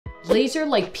Laser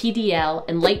like PDL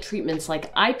and light treatments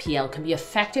like IPL can be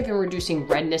effective in reducing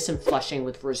redness and flushing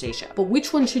with rosacea. But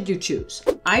which one should you choose?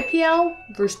 IPL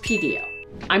versus PDL?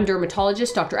 I'm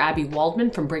dermatologist Dr. Abby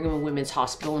Waldman from Brigham and Women's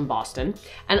Hospital in Boston,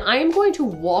 and I am going to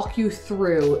walk you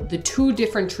through the two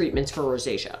different treatments for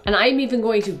rosacea. And I'm even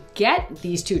going to get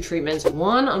these two treatments,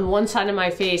 one on one side of my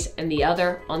face and the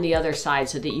other on the other side,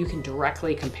 so that you can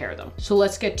directly compare them. So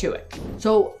let's get to it.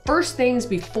 So first things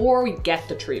before we get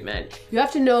the treatment, you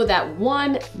have to know that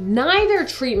one, neither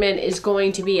treatment is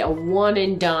going to be a one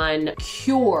and done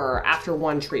cure after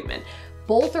one treatment.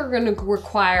 Both are going to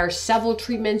require several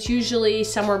treatments, usually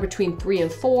somewhere between 3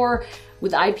 and 4.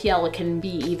 With IPL, it can be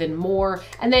even more.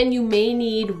 And then you may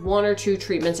need 1 or 2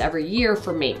 treatments every year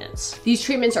for maintenance. These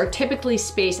treatments are typically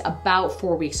spaced about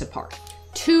 4 weeks apart.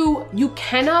 2, you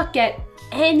cannot get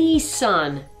any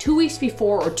sun 2 weeks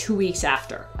before or 2 weeks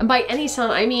after. And by any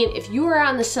sun, I mean, if you are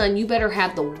out in the sun, you better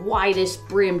have the widest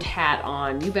brimmed hat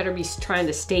on. You better be trying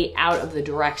to stay out of the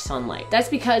direct sunlight. That's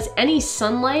because any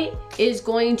sunlight is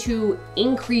going to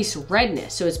increase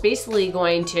redness. So it's basically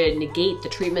going to negate the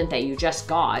treatment that you just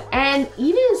got. And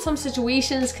even in some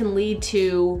situations can lead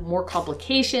to more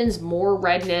complications, more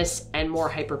redness, and more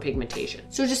hyperpigmentation.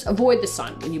 So just avoid the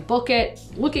sun. When you book it,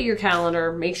 look at your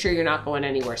calendar, make sure you're not going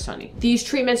anywhere sunny. These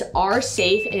treatments are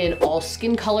safe in all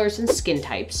skin colors and skin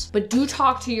types, but do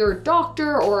talk to your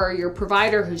doctor or your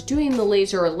provider who's doing the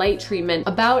laser or light treatment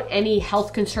about any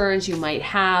health concerns you might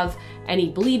have, any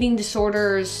bleeding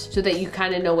disorders, so that you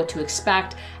kind of know what to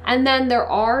expect. And then there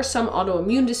are some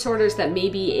autoimmune disorders that may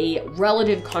be a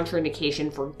relative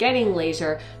contraindication for getting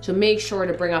laser, so make sure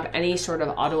to bring up any sort of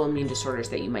autoimmune disorders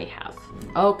that you might have.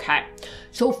 Okay,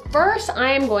 so first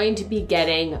I am going to be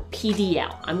getting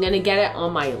PDL. I'm going to get it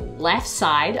on my left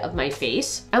side of my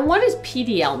face. And what does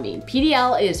PDL mean?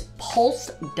 PDL is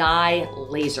pulsed dye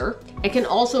laser. It can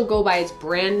also go by its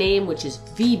brand name, which is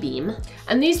V-beam.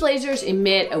 And these lasers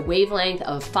emit a wavelength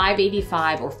of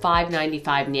 585 or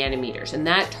 595 nanometers, and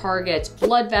that targets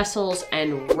blood vessels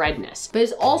and redness, but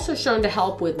is also shown to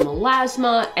help with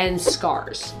melasma and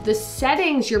scars. The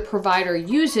settings your provider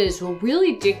uses will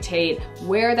really dictate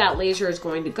where that laser is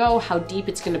going to go, how deep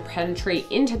it's going to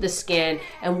penetrate into the skin,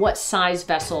 and what size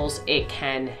vessels it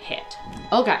can hit.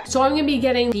 Okay, so I'm going to be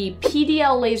getting the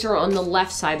PDL laser on the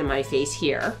left side of my face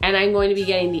here, and I'm going to be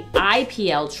getting the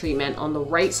IPL treatment on the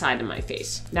right side of my face.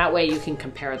 That way you can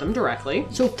compare them directly.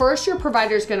 So first, your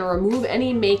provider is going to remove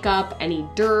any makeup, any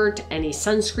dirt, any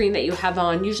sunscreen that you have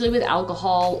on, usually with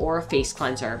alcohol or a face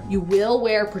cleanser. You will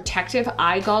wear protective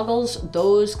eye goggles.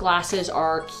 Those glasses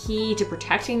are key to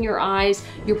protecting your eyes.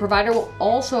 Your provider will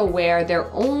also wear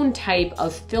their own type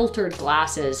of filtered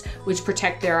glasses, which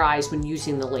protect their eyes when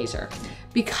using the laser.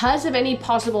 Because of any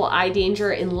possible eye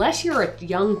danger, unless you're a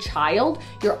young child,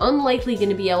 you're unlikely going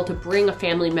to be able to bring a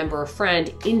family member or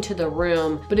friend into the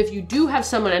room. But if you do have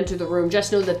someone enter the room,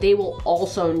 just know that they will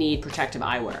also need protective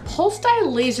eyewear. Pulse dye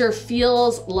laser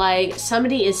feels like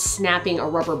somebody is snapping a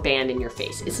rubber band in your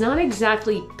face. It's not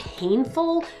exactly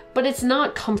painful, but it's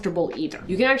not comfortable either.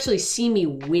 You can actually see me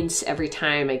wince every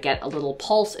time I get a little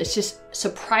pulse. It just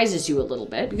surprises you a little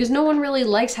bit because no one really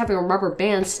likes having a rubber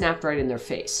band snapped right in their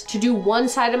face. To do one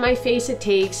side of my face, it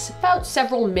takes about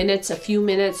several minutes, a few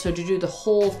minutes. So to do the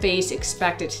whole face,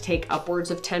 expect it to take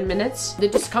upwards of 10 minutes. The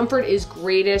discomfort is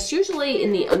greatest usually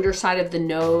in the underside of the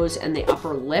nose and the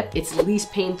upper lip. It's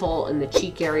least painful in the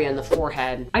cheek area and the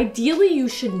forehead. Ideally, you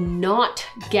should not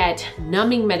get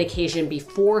numbing medication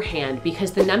beforehand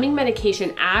because the numbing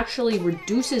medication actually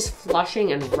reduces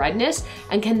flushing and redness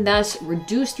and can thus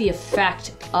reduce the effect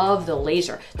of the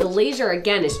laser. The laser,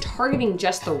 again, is targeting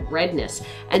just the redness.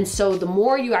 And so the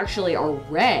more you actually are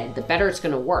red, the better it's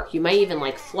going to work. You might even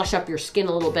like flush up your skin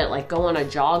a little bit, like go on a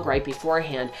jog right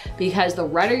beforehand, because the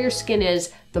redder your skin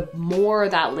is, the more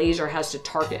that laser has to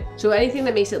target. So anything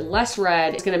that makes it less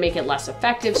red is gonna make it less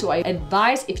effective. So I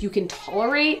advise, if you can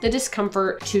tolerate the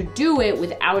discomfort, to do it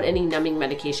without any numbing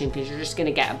medication because you're just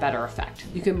gonna get a better effect.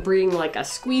 You can bring like a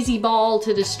squeezy ball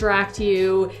to distract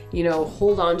you, you know,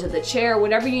 hold on to the chair,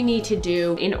 whatever you need to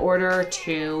do in order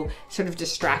to sort of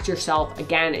distract yourself.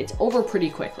 Again, it's over pretty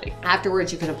quickly.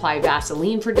 Afterwards, you can apply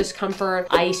Vaseline for discomfort,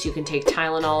 ice, you can take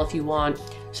Tylenol if you want.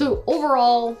 So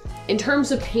overall, in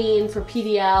terms of pain for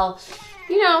PDL,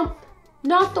 you know,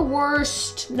 not the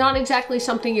worst, not exactly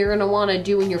something you're gonna wanna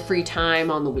do in your free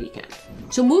time on the weekend.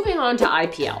 So moving on to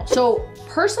IPL. So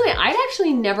personally, I'd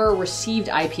actually never received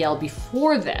IPL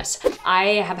before this. I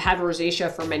have had rosacea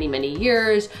for many, many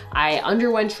years. I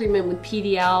underwent treatment with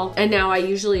PDL, and now I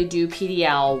usually do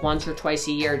PDL once or twice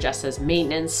a year just as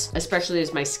maintenance, especially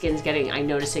as my skin's I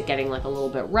notice it getting like a little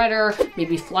bit redder,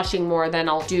 maybe flushing more, then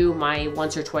I'll do my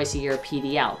once or twice a year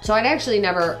PDL. So I'd actually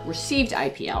never received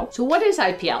IPL. So what is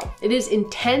IPL? It is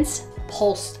intense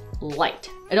pulsed light.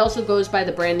 It also goes by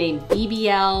the brand name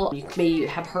PDL. You may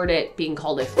have heard it being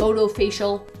called a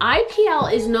photofacial.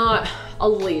 IPL is not a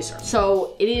laser.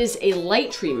 So it is a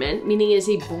light treatment, meaning it is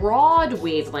a broad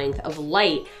wavelength of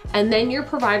light, and then your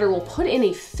provider will put in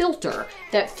a filter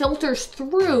that filters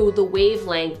through the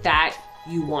wavelength that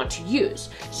you want to use.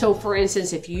 So for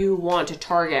instance, if you want to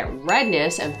target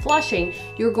redness and flushing,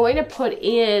 you're going to put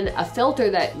in a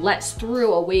filter that lets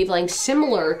through a wavelength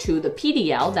similar to the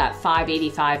PDL, that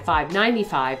 585,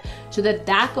 595, so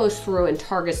that goes through and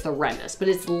targets the redness, but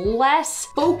it's less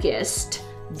focused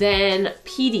than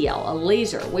PDL, a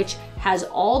laser, which has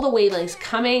all the wavelengths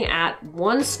coming at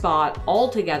one spot all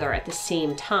together at the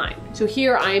same time. So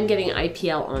here I am getting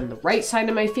IPL on the right side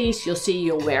of my face. You'll see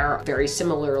you'll wear very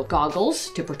similar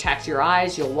goggles to protect your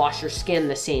eyes. You'll wash your skin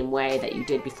the same way that you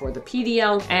did before the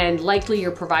PDL, and likely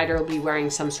your provider will be wearing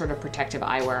some sort of protective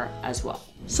eyewear as well.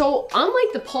 So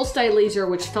unlike the pulse dye laser,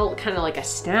 which felt kind of like a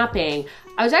snapping,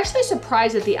 I was actually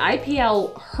surprised that the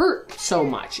IPL hurt so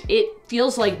much. It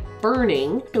feels like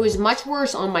burning. It was much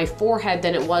worse on my forehead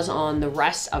than it was on the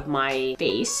rest of my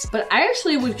face. But I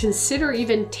actually would consider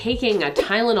even taking a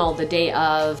Tylenol the day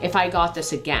of if I got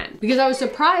this again, because I was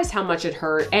surprised how much it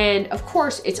hurt. And of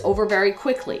course, it's over very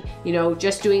quickly. You know,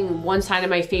 just doing one side of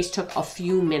my face took a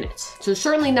few minutes. So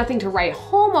certainly nothing to write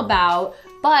home about.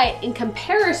 But in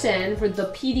comparison for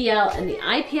the PDL and the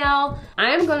IPL,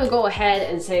 I'm gonna go ahead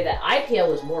and say that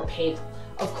IPL was more painful.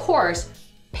 Of course,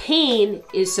 pain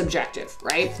is subjective,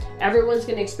 right? Everyone's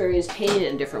gonna experience pain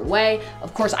in a different way.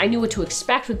 Of course, I knew what to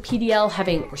expect with PDL,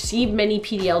 having received many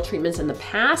PDL treatments in the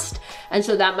past, and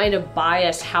so that might have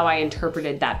biased how I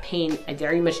interpreted that pain. I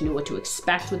very much knew what to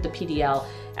expect with the PDL,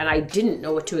 and I didn't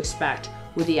know what to expect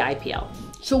with the IPL.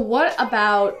 So what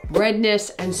about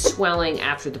redness and swelling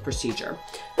after the procedure?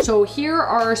 So here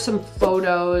are some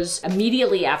photos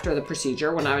immediately after the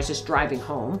procedure when I was just driving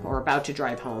home or about to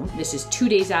drive home. This is 2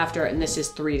 days after, and this is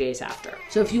 3 days after.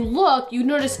 So if you look, you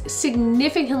notice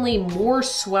significantly more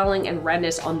swelling and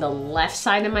redness on the left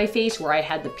side of my face where I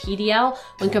had the PDL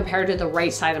when compared to the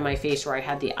right side of my face where I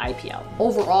had the IPL.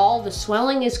 Overall, the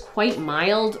swelling is quite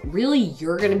mild. Really,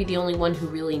 you're gonna be the only one who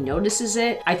really notices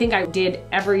it. I think I did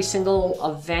every single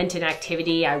event and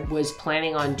activity I was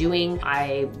planning on doing.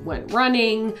 I went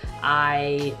running.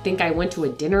 I think I went to a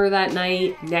dinner that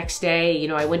night. Next day, you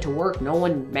know, I went to work. No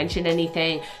one mentioned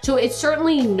anything. So it's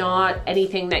certainly not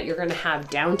anything that you're gonna have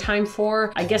downtime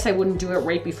for. I guess I wouldn't do it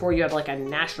right before you have like a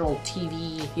national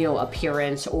TV, you know,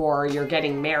 appearance or you're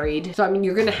getting married. So I mean,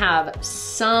 you're gonna have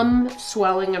some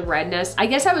swelling and redness. I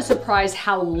guess I was surprised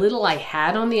how little I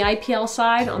had on the IPL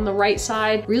side, on the right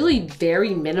side. Really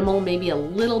very minimal, maybe a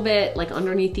little bit like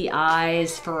underneath the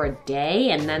eyes for a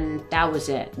day, and then that was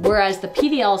it. Whereas the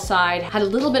PDL side had a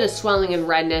little bit of swelling and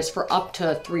redness for up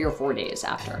to 3 or 4 days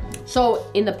after. So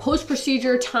in the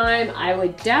post-procedure time, I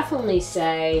would definitely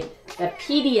say that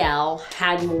PDL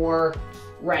had more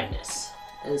redness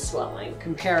and swelling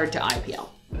compared to IPL.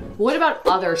 What about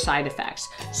other side effects?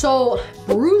 So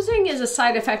bruising is a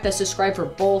side effect that's described for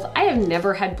both. I have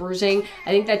never had bruising. I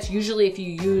think that's usually if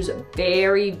you use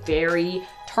very, very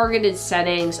targeted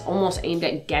settings almost aimed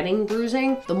at getting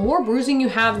bruising. The more bruising you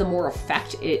have, the more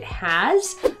effect it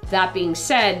has. That being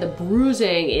said, the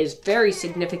bruising is very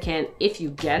significant if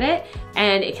you get it,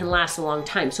 and it can last a long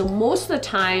time. So most of the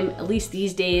time, at least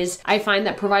these days, I find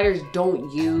that providers don't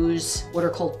use what are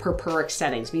called purpuric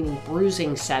settings, meaning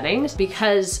bruising settings,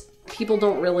 because people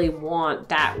don't really want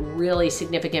that really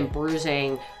significant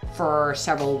bruising for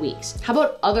several weeks. How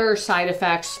about other side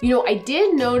effects? You know, I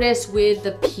did notice with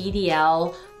the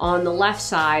PDL on the left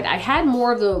side, I had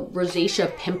more of the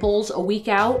rosacea pimples a week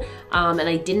out, and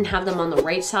I didn't have them on the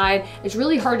right side. It's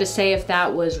really hard to say if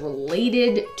that was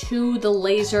related to the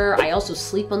laser. I also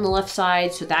sleep on the left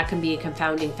side, so that can be a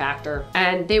confounding factor.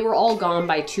 And they were all gone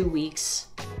by 2 weeks.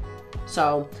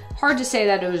 So hard to say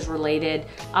that it was related.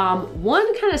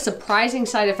 One kind of surprising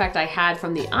side effect I had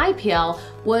from the IPL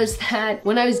was that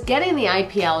when I was getting the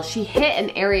IPL, she hit an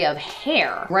area of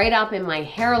hair right up in my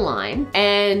hairline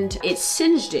and it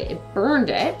singed it, it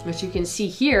burned it, which you can see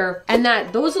here, and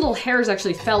that those little hairs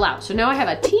actually fell out. So now I have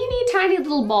a teeny tiny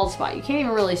little bald spot. You can't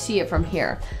even really see it from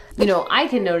here. You know, I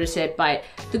can notice it, but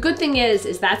the good thing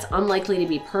is that's unlikely to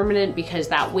be permanent because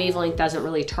that wavelength doesn't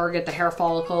really target the hair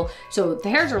follicle. So the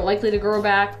hairs are likely to grow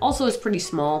back. Also, it's pretty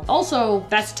small. Also,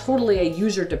 that's totally a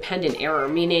user dependent error,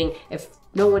 meaning if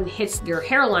no one hits your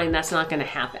hairline, that's not gonna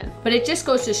happen. But it just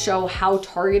goes to show how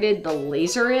targeted the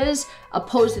laser is,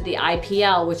 opposed to the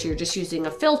IPL, which you're just using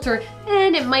a filter,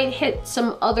 and it might hit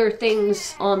some other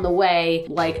things on the way,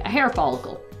 like a hair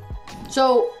follicle.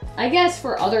 So I guess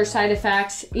for other side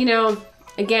effects, you know,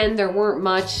 again, there weren't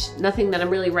nothing that I'm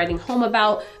really writing home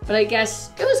about, but I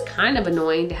guess it was kind of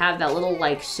annoying to have that little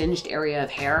like singed area of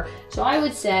hair. So I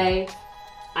would say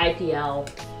IPL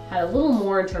had a little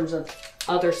more in terms of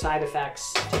other side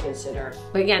effects to consider.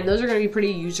 But again, those are gonna be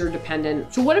pretty user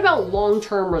dependent. So what about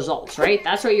long-term results, right?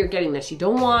 That's why you're getting this. You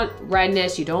don't want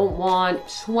redness, you don't want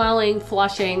swelling,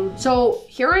 flushing. So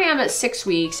here I am at 6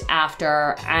 weeks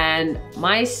after, and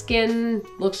my skin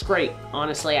looks great,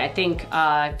 honestly. I think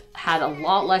I've had a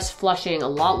lot less flushing, a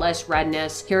lot less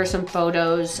redness. Here are some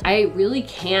photos. I really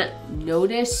can't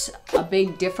notice a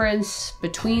big difference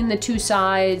between the two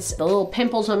sides. The little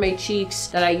pimples on my cheeks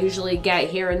that I usually get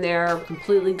here and there,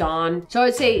 completely gone. So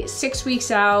I'd say 6 weeks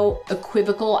out,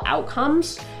 equivocal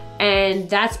outcomes. And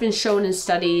that's been shown in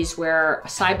studies where a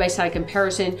side-by-side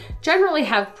comparison generally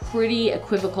have pretty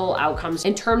equivocal outcomes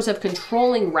in terms of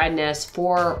controlling redness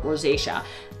for rosacea.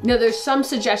 Now, there's some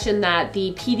suggestion that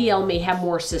the PDL may have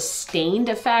more sustained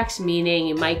effects, meaning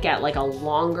you might get like a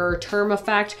longer term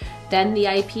effect than the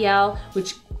IPL,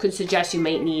 which could suggest you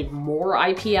might need more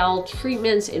IPL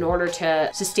treatments in order to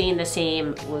sustain the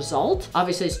same result.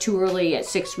 Obviously, it's too early at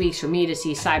 6 weeks for me to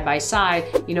see side by side.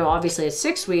 You know, obviously at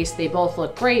 6 weeks, they both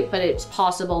look great, but it's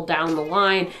possible down the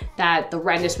line that the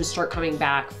redness would start coming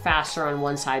back faster on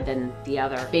one side than the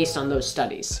other based on those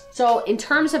studies. So in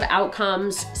terms of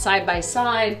outcomes side by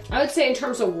side, I would say in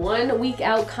terms of 1 week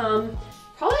outcome,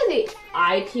 probably the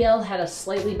IPL had a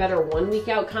slightly better 1 week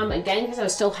outcome. Again, because I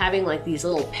was still having like these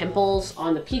little pimples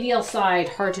on the PDL side.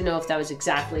 Hard to know if that was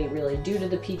exactly really due to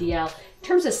the PDL. In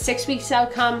terms of 6 weeks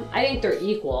outcome, I think they're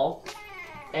equal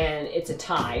and it's a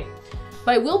tie.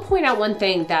 But I will point out one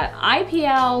thing, that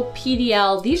IPL,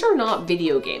 PDL, these are not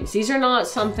video games. These are not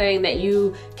something that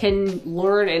you can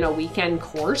learn in a weekend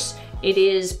course. It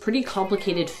is pretty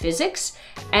complicated physics,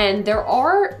 and there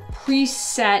are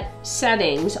preset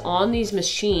settings on these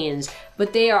machines,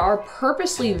 but they are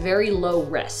purposely very low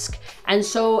risk. And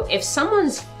so if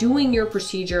someone's doing your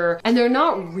procedure and they're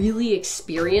not really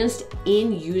experienced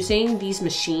in using these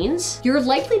machines, you're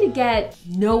likely to get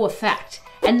no effect.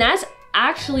 And that's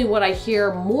actually what I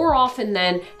hear more often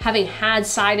than having had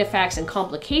side effects and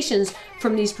complications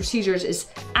from these procedures, is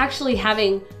actually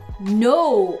having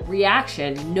no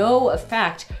reaction, no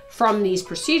effect from these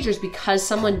procedures because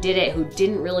someone did it who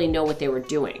didn't really know what they were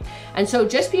doing. And so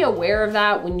just be aware of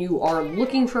that when you are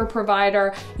looking for a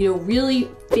provider. You know, really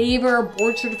favor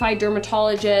board certified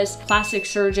dermatologist, plastic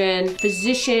surgeon,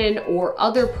 physician, or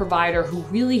other provider who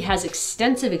really has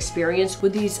extensive experience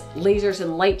with these lasers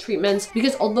and light treatments,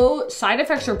 because although side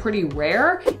effects are pretty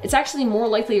rare, it's actually more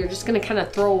likely you're just gonna kind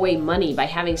of throw away money by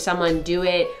having someone do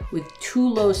it with too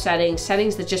low settings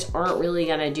that just aren't really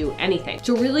gonna do anything.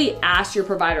 So really ask your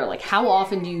provider, like, how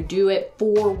often do you do it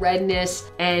for redness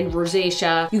and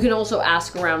rosacea? You can also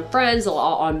ask around friends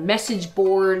on message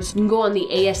boards. You can go on the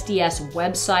ASDS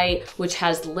website, which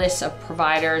has lists of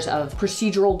providers of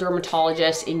procedural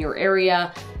dermatologists in your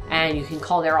area, and you can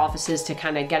call their offices to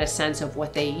kind of get a sense of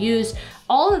what they use.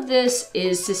 All of this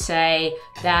is to say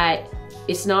that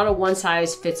it's not a one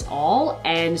size fits all,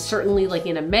 and certainly like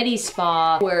in a med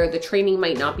spa where the training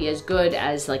might not be as good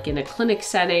as like in a clinic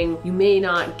setting, you may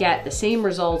not get the same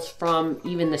results from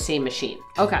even the same machine.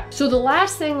 Okay, so the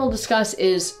last thing we'll discuss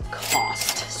is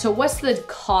cost. So what's the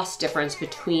cost difference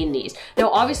between these?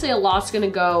 Now, obviously a lot's gonna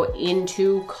go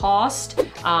into cost.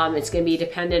 It's gonna be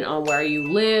dependent on where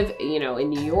you live. You know, in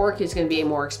New York, it's gonna be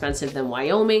more expensive than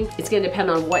Wyoming. It's gonna depend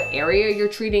on what area you're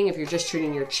treating, if you're just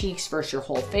treating your cheeks versus your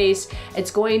whole face. It's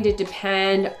going to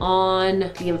depend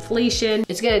on the inflation.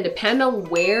 It's gonna depend on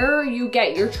where you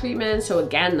get your treatment. So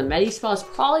again, the med spa is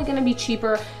probably gonna be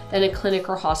cheaper than a clinic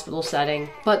or hospital setting.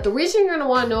 But the reason you're gonna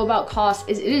wanna know about cost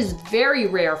is it is very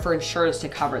rare for insurance to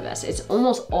cover this. It's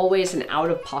almost always an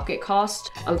out-of-pocket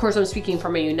cost. Of course, I'm speaking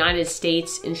from a United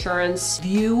States insurance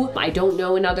view. I don't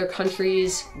know in other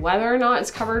countries whether or not it's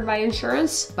covered by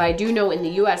insurance, but I do know in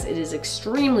the US it is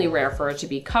extremely rare for it to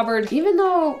be covered, even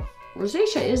though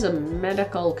rosacea is a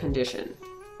medical condition.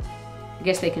 I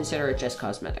guess they consider it just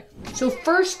cosmetic. So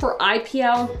first for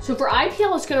IPL. So for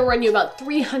IPL, it's gonna run you about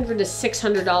 $300 to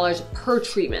 $600 per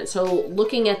treatment. So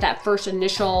looking at that first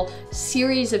initial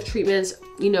series of treatments,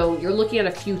 you know, you're looking at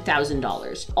a few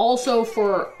 $1,000s. Also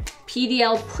for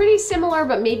PDL, pretty similar,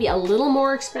 but maybe a little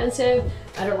more expensive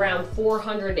at around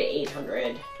 $400 to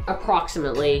 $800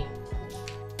 approximately.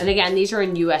 And again, these are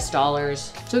in US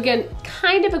dollars. So again,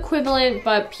 kind of equivalent,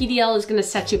 but PDL is gonna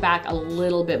set you back a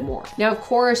little bit more. Now, of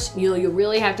course, you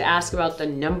really have to ask about the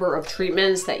number of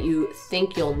treatments that you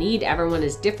think you'll need. Everyone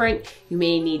is different. You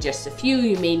may need just a few,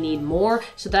 you may need more.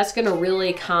 So that's gonna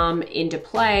really come into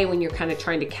play when you're kind of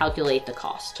trying to calculate the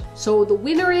cost. So the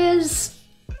winner is,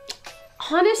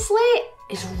 honestly,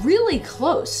 is really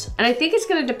close. And I think it's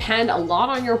gonna depend a lot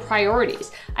on your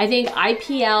priorities. I think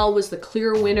IPL was the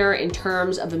clear winner in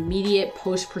terms of immediate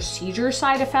post-procedure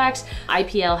side effects.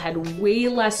 IPL had way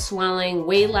less swelling,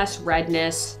 way less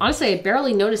redness. Honestly, I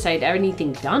barely noticed I had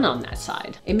anything done on that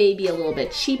side. It may be a little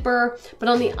bit cheaper, but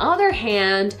on the other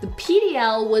hand, the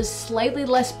PDL was slightly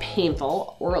less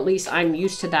painful, or at least I'm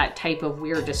used to that type of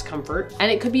weird discomfort. And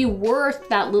it could be worth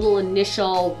that little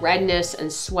initial redness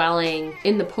and swelling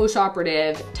in the post-operative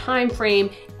time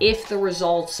frame if the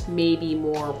results may be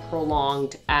more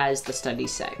prolonged, as the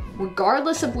studies say.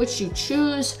 Regardless of which you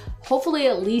choose, hopefully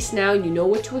at least now you know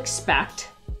what to expect.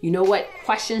 You know what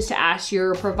questions to ask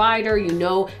your provider. You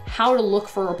know how to look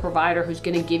for a provider who's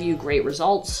gonna give you great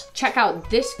results. Check out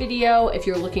this video if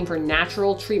you're looking for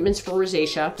natural treatments for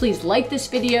rosacea. Please like this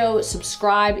video,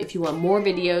 subscribe if you want more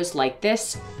videos like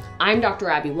this. I'm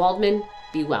Dr. Abby Waldman.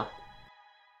 Be well.